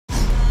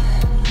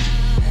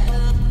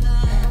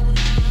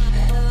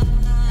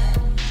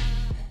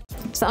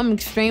So I'm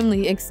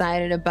extremely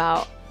excited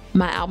about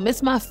my album.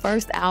 It's my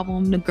first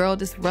album, the Girl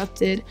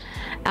Disrupted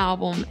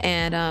album,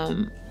 and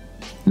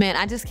man,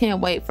 I just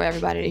can't wait for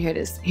everybody to hear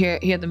this, hear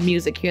the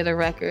music, hear the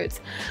records.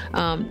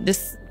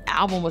 This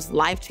album was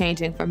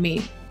life-changing for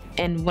me.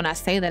 And when I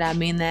say that, I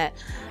mean that,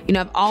 you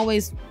know, I've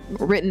always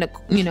written,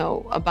 you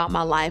know, about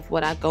my life,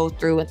 what I go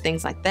through and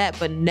things like that,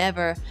 but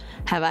never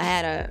have I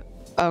had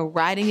a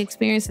writing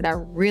experience that I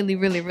really,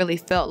 really, really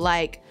felt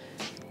like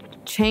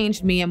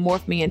changed me and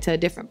morphed me into a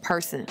different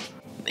person.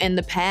 In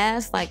the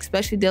past, like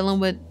especially dealing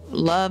with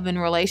love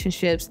and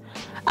relationships,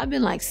 I've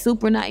been like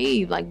super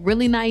naive, like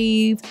really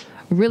naive,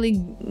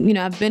 really, you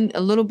know, I've been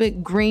a little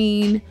bit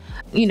green.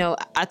 You know,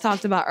 I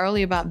talked about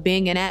earlier about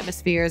being in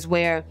atmospheres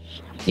where,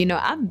 you know,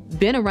 I've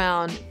been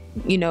around,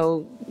 you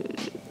know,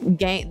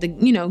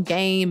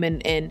 game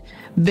and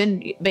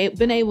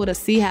been able to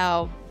see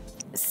how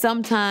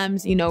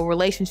sometimes, you know,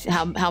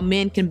 how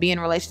men can be in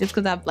relationships,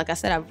 because like I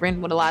said, I've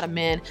written with a lot of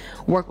men,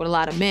 worked with a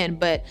lot of men,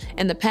 but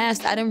in the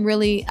past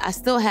I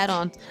still had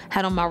on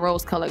my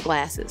rose-colored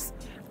glasses.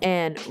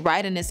 And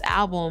writing this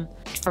album,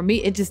 for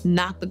me, it just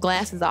knocked the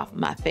glasses off of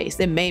my face.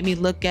 It made me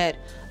look at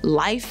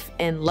life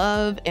and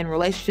love and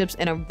relationships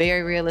in a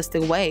very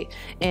realistic way,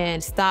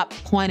 and stop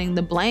pointing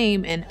the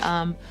blame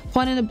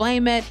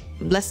at,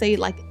 let's say,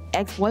 like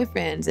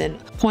ex-boyfriends, and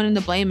pointing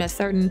the blame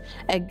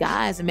at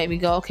guys, and made me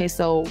go, okay,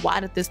 so why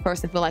did this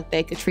person feel like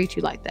they could treat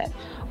you like that?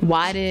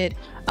 Why did,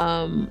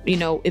 you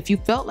know, if you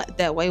felt like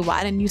that way,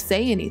 why didn't you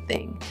say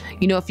anything?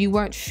 You know, if you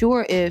weren't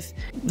sure if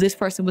this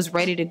person was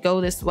ready to go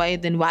this way,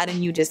 then why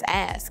didn't you just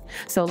ask?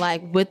 So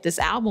like with this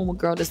album, with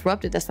Girl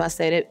Disrupted, that's why I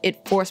said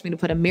it forced me to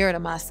put a mirror to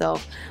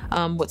myself.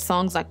 With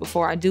songs like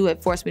Before I Do,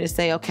 it forced me to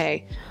say,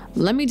 okay,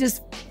 let me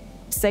just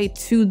say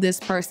to this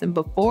person,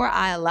 before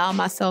I allow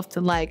myself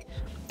to like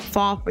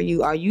fall for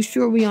you, are you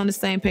sure we on the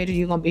same page, or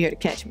you gonna be here to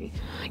catch me?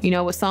 You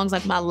know, with songs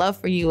like My Love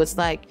for You, it's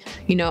like,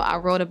 you know, I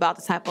wrote about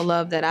the type of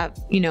love that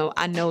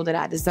I know that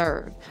I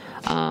deserve.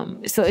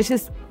 So it's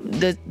just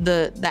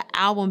the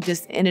album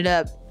just ended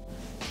up,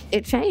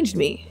 it changed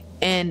me,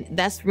 and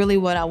that's really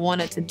what I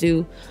wanted to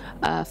do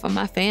for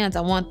my fans.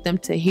 I want them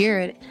to hear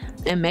it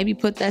and maybe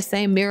put that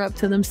same mirror up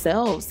to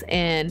themselves,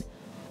 and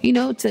you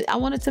know, I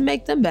wanted to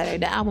make them better.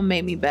 The album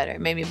made me better.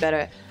 It made me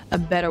a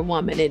better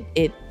woman.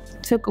 It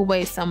took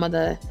away some of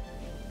the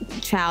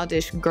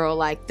childish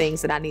girl-like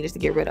things that I needed to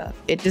get rid of.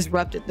 It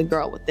disrupted the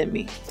girl within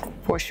me,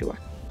 for sure.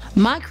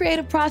 My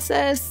creative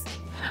process,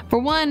 for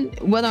one,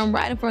 whether I'm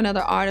writing for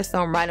another artist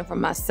or I'm writing for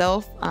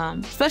myself,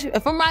 especially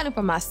if I'm writing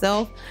for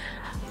myself,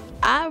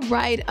 I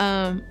write,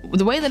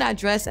 the way that I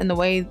dress and the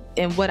way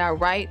and what I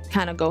write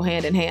kind of go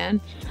hand in hand.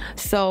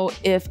 So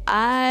if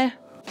I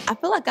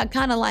feel like I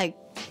kind of like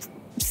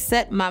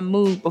set my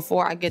mood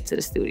before I get to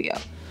the studio.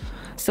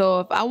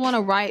 So if I want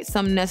to write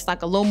something that's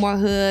like a little more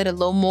hood, a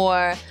little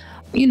more,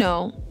 you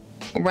know,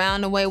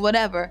 around the way,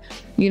 whatever,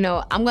 you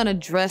know, I'm gonna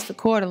dress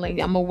accordingly.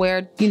 I'm gonna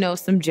wear, you know,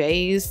 some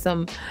J's,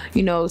 some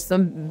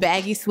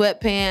baggy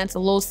sweatpants, a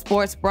little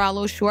sports bra, a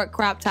little short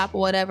crop top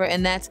or whatever,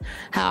 and that's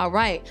how I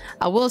write.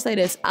 I will say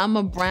this, I'm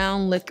a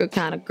brown liquor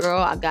kind of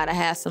girl. I gotta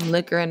have some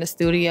liquor in the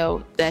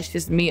studio. That's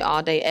just me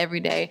all day,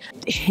 every day.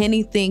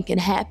 Anything can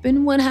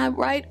happen when I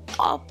write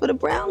off of the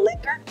brown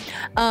liquor.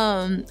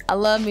 I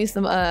love me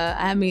some,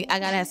 I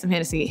gotta have some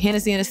Hennessy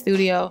in the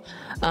studio.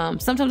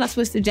 Sometimes I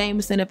switch to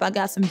Jameson. If I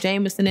got some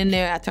Jameson in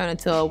there, I turn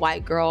into a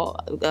white girl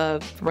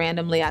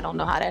randomly. I don't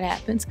know how that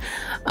happens.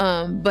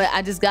 But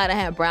I just gotta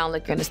have brown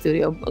liquor in the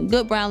studio. A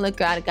good brown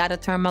liquor. I gotta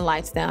turn my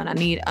lights down. I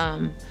need,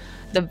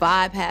 the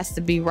vibe has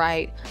to be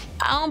right.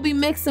 I don't be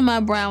mixing my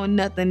brown with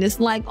nothing. It's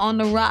like on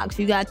the rocks.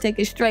 You gotta take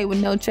it straight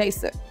with no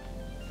chaser.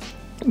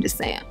 I'm just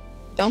saying.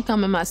 Don't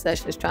come in my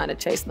sessions trying to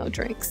chase no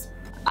drinks.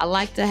 I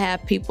like to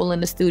have people in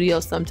the studio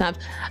sometimes.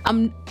 I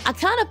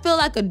kind of feel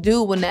like a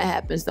dude when that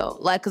happens though.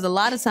 Like, cause a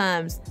lot of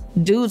times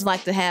dudes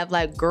like to have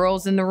like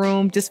girls in the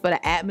room just for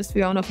the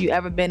atmosphere. I don't know if you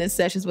ever been in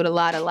sessions with a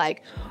lot of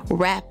like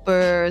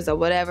rappers or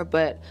whatever,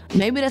 but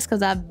maybe that's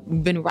cause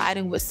I've been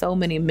writing with so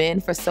many men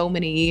for so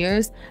many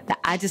years that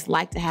I just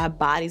like to have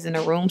bodies in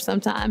the room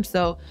sometimes.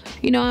 So,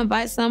 you know, I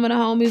invite some of the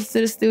homies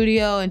to the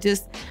studio and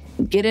just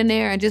get in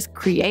there and just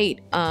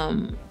create.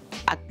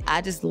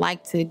 I just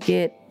like to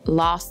get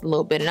lost a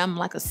little bit, and I'm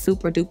like a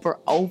super duper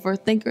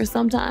overthinker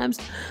sometimes.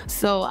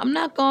 So I'm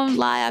not gonna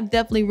lie, I've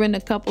definitely written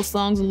a couple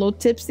songs a little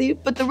tipsy,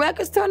 but the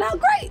records turn out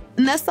great,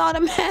 and that's all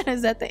that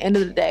matters at the end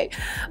of the day.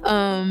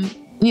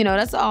 You know,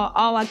 that's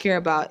all I care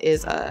about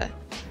is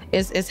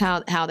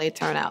how they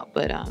turn out.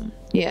 But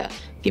yeah,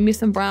 give me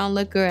some brown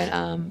liquor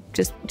and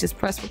just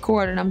press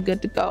record and I'm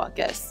good to go, I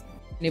guess.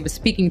 It was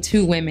speaking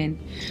to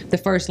women, the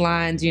first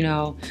lines, you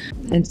know,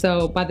 and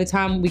so by the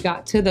time we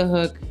got to the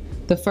hook,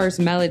 the first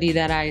melody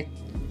that I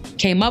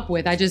came up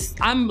with,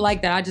 I'm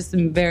like that. I just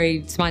am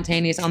very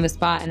spontaneous on the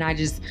spot, and I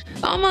just,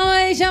 on my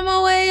way around,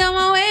 on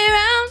my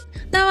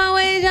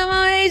way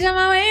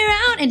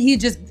around, and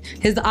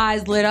his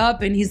eyes lit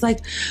up, and he's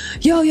like,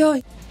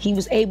 yo. He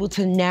was able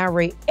to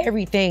narrate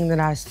everything that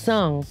I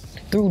sung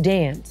through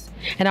dance,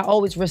 and I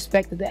always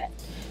respected that.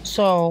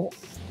 So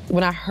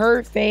when I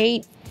heard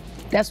Fade,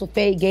 That's what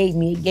Fade gave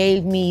me. It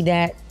gave me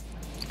that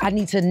I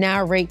need to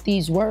narrate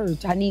these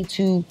words. I need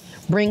to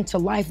bring to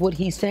life what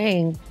he's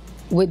saying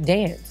with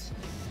dance.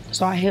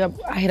 So I hit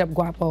up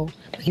Guapo.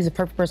 He's a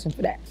perfect person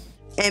for that.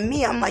 And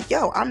me, I'm like,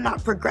 yo, I'm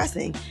not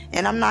progressing.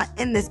 And I'm not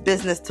in this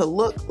business to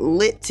look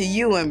lit to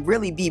you and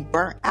really be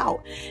burnt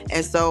out.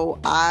 And so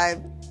I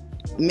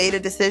made a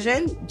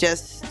decision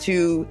just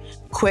to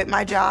quit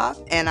my job.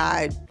 And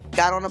I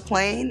got on a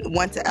plane,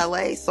 went to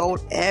LA, sold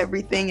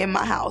everything in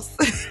my house.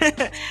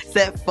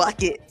 Said,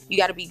 fuck it. You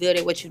got to be good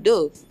at what you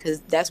do,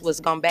 because that's what's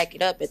going to back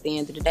it up at the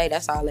end of the day.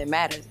 That's all that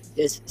matters.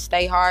 Just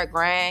stay hard,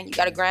 grind. You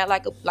got to grind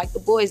like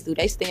the boys do.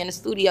 They stay in the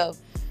studio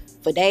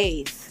for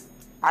days.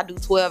 I do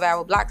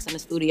 12-hour blocks in the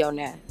studio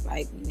now.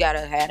 Like, you got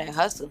to have that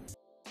hustle.